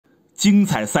精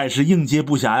彩赛事应接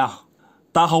不暇呀！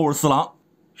大家好，我是四郎。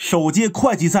首届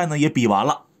会棋赛呢也比完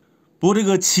了，不过这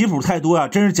个棋谱太多呀，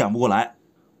真是讲不过来，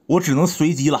我只能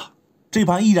随机了。这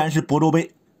盘依然是亳州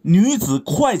杯女子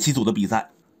会棋组的比赛，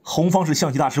红方是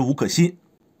象棋大师吴可欣，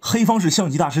黑方是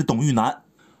象棋大师董毓男。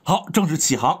好，正式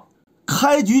启航。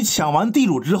开局抢完地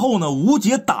主之后呢，吴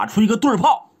姐打出一个对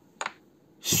炮，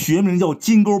学名叫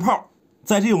金钩炮。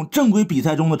在这种正规比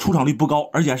赛中的出场率不高，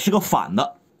而且还是个反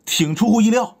的，挺出乎意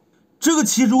料。这个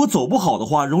棋如果走不好的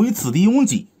话，容易子弟拥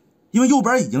挤，因为右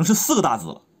边已经是4个大子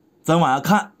了。咱往下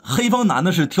看，黑方男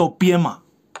的是跳边马，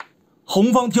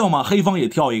红方跳马，黑方也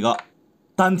跳一个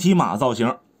单踢马造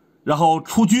型，然后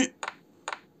出车，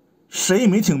谁也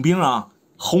没请兵啊，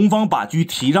红方把车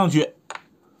提上去，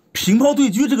平炮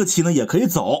对车这个棋呢也可以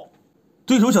走，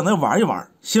对手想再玩一玩，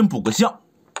先补个象，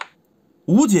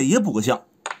吴姐也补个象，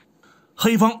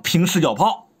黑方平视角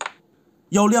炮，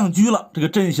要亮车了，这个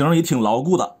阵型也挺牢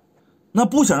固的。那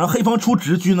不想让黑方出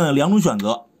直车呢，2种选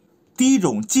择。第一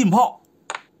种进炮，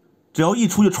只要一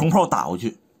出去重炮打过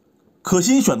去。可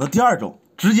欣选择第二种，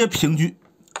直接平车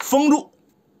封住。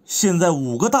现在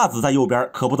5个大子在右边，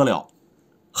可不得了。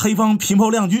黑方平炮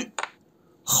亮车，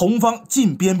红方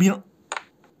进边兵，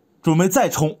准备再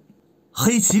冲，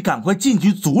黑棋赶快进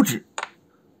车阻止。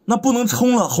那不能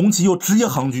冲了，红棋又直接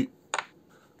横车。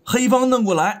黑方弄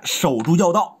过来守住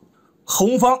要道，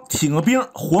红方挺个兵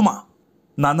活马，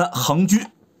男的横车，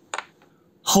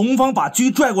红方把车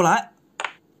拽过来，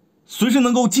随时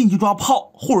能够进去抓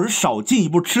炮，或者少进一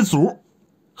步吃卒。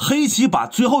黑棋把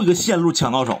最后一个线路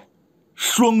抢到手，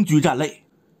双车战擂。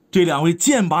这两位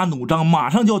剑拔弩张，马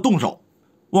上就要动手。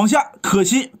往下，可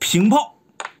欣平炮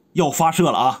要发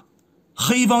射了啊！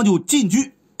黑方就进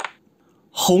车，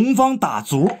红方打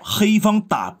卒，黑方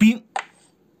打兵。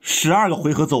12个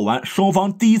回合走完，双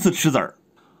方第一次吃子儿。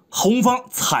红方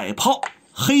踩炮，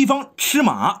黑方吃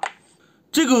马。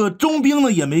这个中兵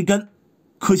呢也没跟，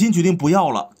可欣决定不要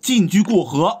了，进车过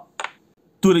河。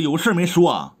对了，有事没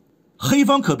说啊，黑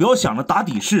方可不要想着打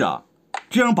底士啊，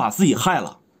这样把自己害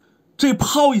了。这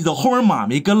炮一走，后面马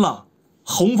没跟了，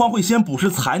红方会先补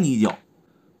士踩你一脚。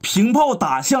平炮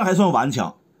打象还算顽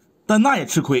强，但那也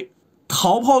吃亏。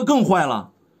逃炮更坏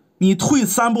了，你退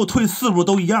3步退4步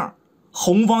都一样，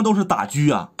红方都是打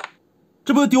车啊，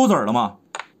这不就丢子儿了吗？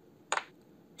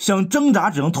想挣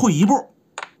扎只能退1步，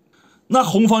那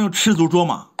红方又吃卒捉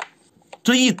马，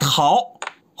这一逃，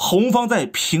红方在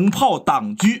平炮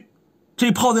挡车，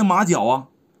这炮在马脚啊，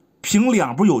平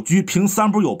2步有车，平3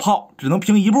步有炮，只能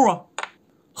平1步啊。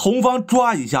红方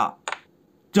抓一下，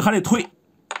这还得退，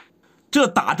这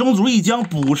打中卒一将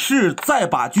补士，再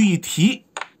把车一提，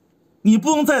你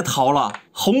不能再逃了，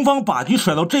红方把车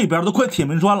甩到这边都快铁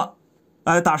门栓了。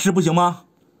哎，打士不行吗？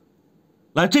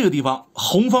来这个地方，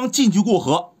红方进车过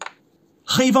河，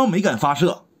黑方没敢发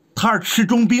射，他是吃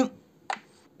中兵。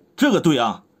这个对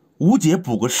啊，吴姐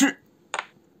补个士，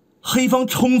黑方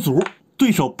冲卒，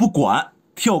对手不管，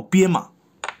跳边马，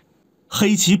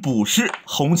黑棋补士，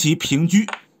红棋平车，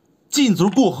进卒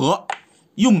过河，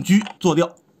用车做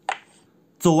掉。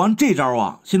走完这招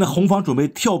啊，现在红方准备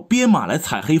跳边马来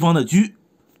踩黑方的车，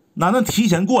男的提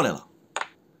前过来了，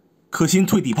可欣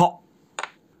退底炮，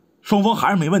双方还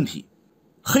是没问题。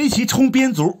黑棋冲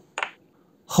边卒，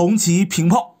红棋平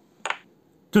炮，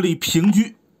这里平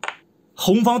车，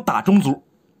红方打中卒，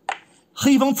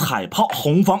黑方踩炮，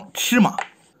红方吃马，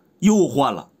又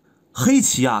换了。黑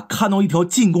棋啊看到一条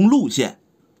进攻路线，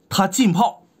他进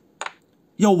炮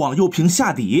要往右平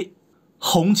下底，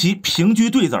红棋平车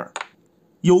对子儿，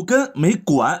有跟没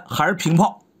管，还是平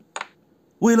炮。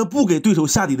为了不给对手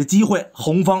下底的机会，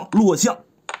红方落象，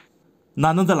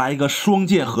难得再来一个双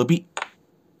剑合璧。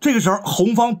这个时候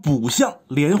红方补象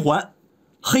连环，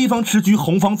黑方吃车，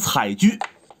红方踩车，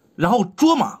然后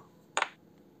捉马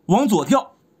往左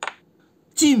跳，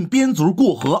进边卒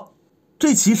过河。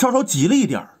这棋稍稍急了一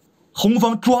点，红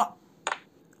方抓，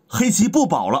黑棋不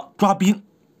保了，抓兵，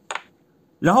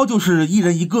然后就是一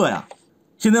人一个呀。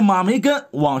现在马没跟，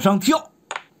往上跳。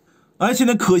哎，现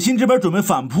在可欣这边准备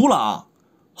反扑了啊！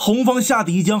红方下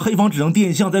底一将，黑方只能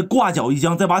垫象，再挂角一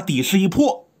将，再把底士一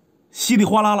破，稀里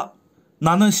哗啦了。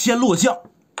男的先落象，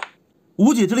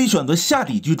吴姐这里选择下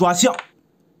底车抓象，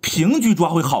平车抓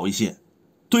会好一些。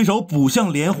对手补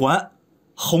象连环，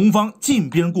红方进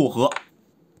兵过河，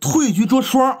退车捉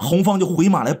双，红方就回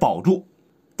马来保住。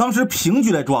当时平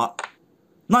车来抓，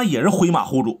那也是回马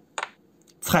护住。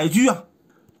踩车啊，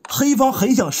黑方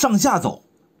很想上下走，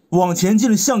往前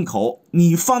进象口，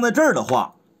你放在这儿的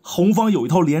话，红方有一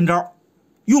套连招，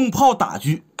用炮打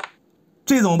车，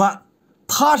这怎么办？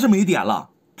他是没点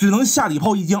了，只能下底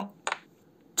炮一将。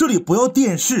这里不要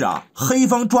垫士啊，黑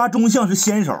方抓中象是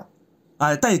先手，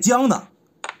哎，带将的，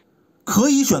可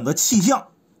以选择弃象。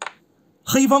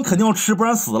黑方肯定要吃，不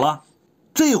然死了。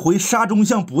这回杀中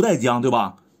象不带将，对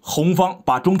吧？红方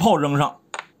把中炮扔上，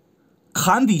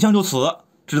砍底象就死，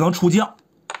只能出将。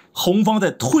红方再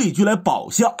退车来保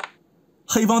象。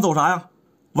黑方走啥呀？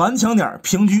顽强点，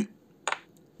平车。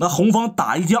那红方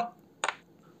打一将，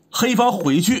黑方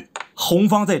回去，红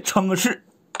方再撑个士。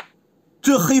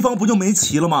这黑方不就没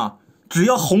棋了吗？只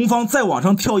要红方再往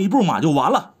上跳一步马就完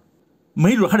了，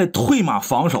没准还得退马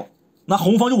防守。那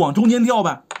红方就往中间跳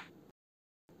呗。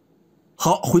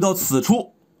好，回到此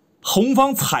处，红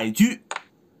方踩车，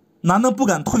男的不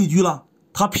敢退车了，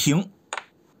他平。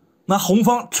那红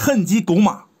方趁机拱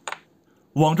马，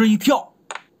往这一跳，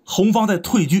红方再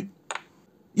退车，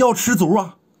要吃卒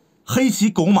啊。黑棋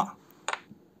拱马，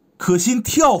可欣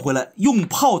跳回来用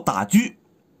炮打车，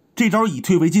这招以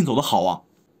退为进走的好啊。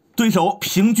对手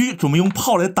平车准备用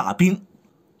炮来打兵，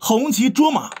红棋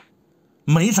捉马，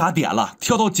没啥点了，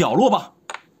跳到角落吧。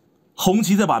红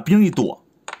棋再把兵一躲，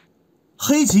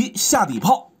黑棋下底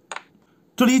炮，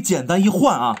这里简单一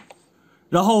换啊，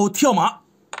然后跳马，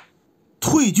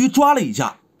退车抓了一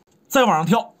下，再往上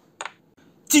跳，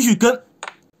继续跟，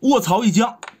卧槽一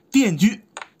将，垫车，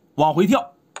往回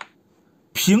跳，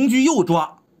平车又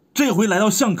抓，这回来到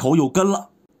巷口有跟了，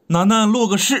男的落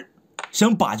个士，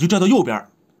想把车拽到右边，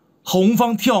红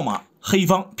方跳马，黑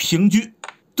方平车，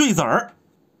对子儿，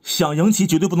想赢棋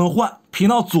绝对不能换，平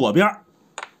到左边，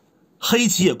黑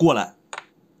棋也过来，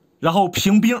然后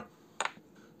平兵，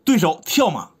对手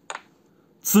跳马，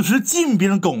此时进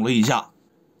兵拱了一下，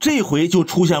这回就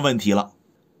出现问题了。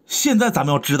现在咱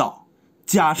们要知道，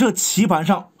假设棋盘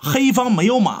上黑方没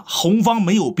有马，红方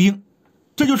没有兵，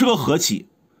这就是个和棋。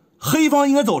黑方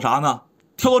应该走啥呢？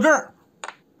跳到这儿，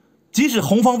即使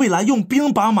红方未来用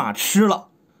兵把马吃了，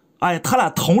哎，他俩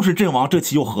同时阵亡，这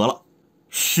棋就和了。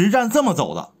实战这么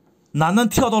走的，男的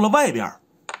跳到了外边，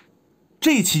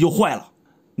这棋就坏了。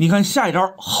你看下一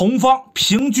招，红方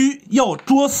平车要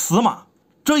捉死马，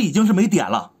这已经是没点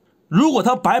了。如果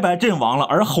他白白阵亡了，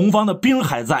而红方的兵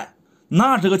还在，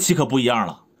那这个棋可不一样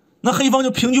了。那黑方就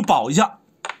平车保一下，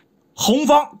红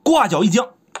方挂角一将，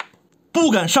不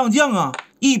敢上将啊，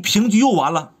一平车又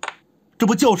完了，这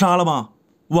不叫杀了吗？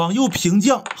往右平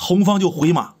将，红方就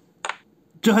回马，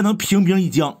这还能平兵一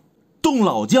将，动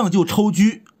老将就抽车，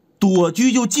躲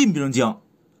车就进兵将，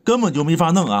根本就没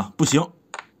法弄啊，不行。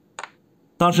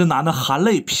当时男的含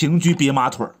泪平车别马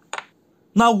腿，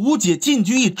那吴姐进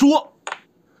车一捉，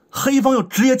黑方又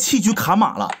直接弃车砍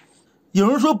马了。有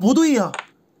人说不对呀，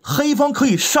黑方可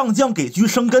以上将给车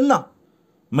生根呢。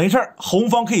没事，红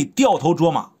方可以掉头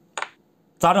捉马，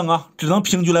咋整啊？只能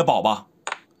平车来保吧。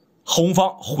红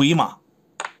方回马，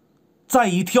再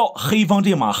一跳，黑方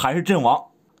这马还是阵亡。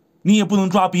你也不能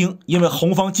抓兵，因为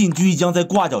红方进车一将再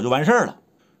挂角就完事儿了。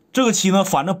这个棋呢，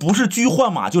反正不是车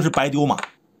换马就是白丢马。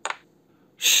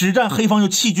实战黑方就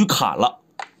弃车砍了，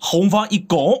红方一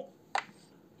拱，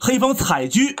黑方踩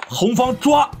车，红方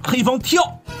抓，黑方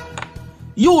跳，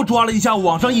又抓了一下，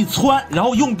往上一窜，然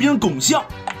后用兵拱象，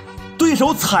对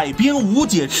手踩兵，吴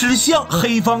姐吃象，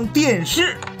黑方垫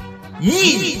士，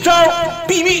一招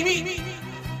毙命。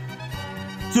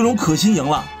最终可欣赢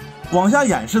了。往下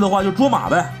演示的话就捉马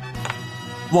呗，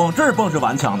往这儿蹦是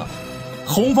顽强的，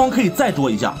红方可以再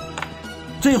捉一下，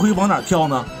这回往哪跳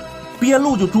呢？边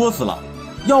路就捉死了，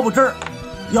要不这儿，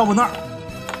要不那儿，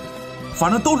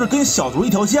反正都是跟小卒一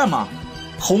条线嘛。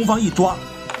红方一抓，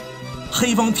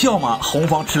黑方跳马，红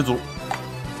方吃卒，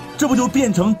这不就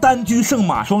变成单车胜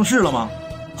马双士了吗？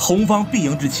红方必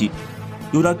赢之棋。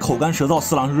有点口干舌燥，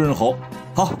四郎是润润喉。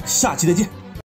好，下期再见。